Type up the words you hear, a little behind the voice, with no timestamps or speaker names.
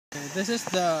This is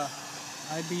the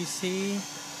IBC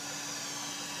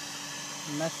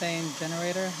methane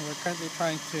generator. We're currently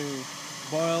trying to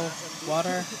boil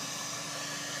water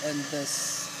in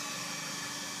this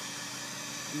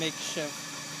makeshift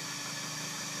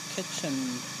kitchen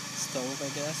stove,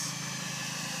 I guess.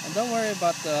 And don't worry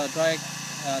about the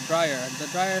dryer. The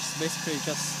dryer's basically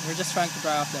we're just trying to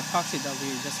dry off the epoxy that we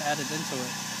just added into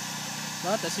it.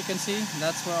 But as you can see,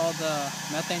 that's where all the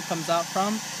methane comes out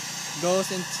from.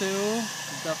 Goes into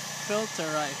the filter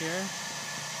right here,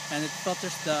 and it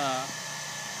filters the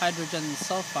hydrogen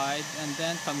sulfide and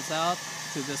then comes out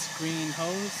to this green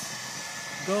hose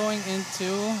going into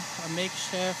a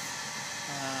makeshift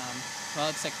well,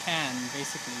 it's a can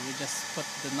basically. We just put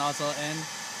the nozzle in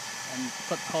and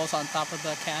put holes on top of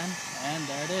the can, and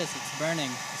there it is, it's burning.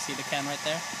 You see the can right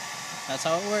there? That's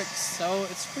how it works. So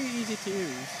it's pretty easy to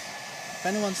use. If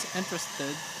anyone's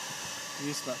interested,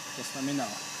 just let me know.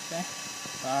 Okay?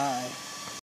 Bye.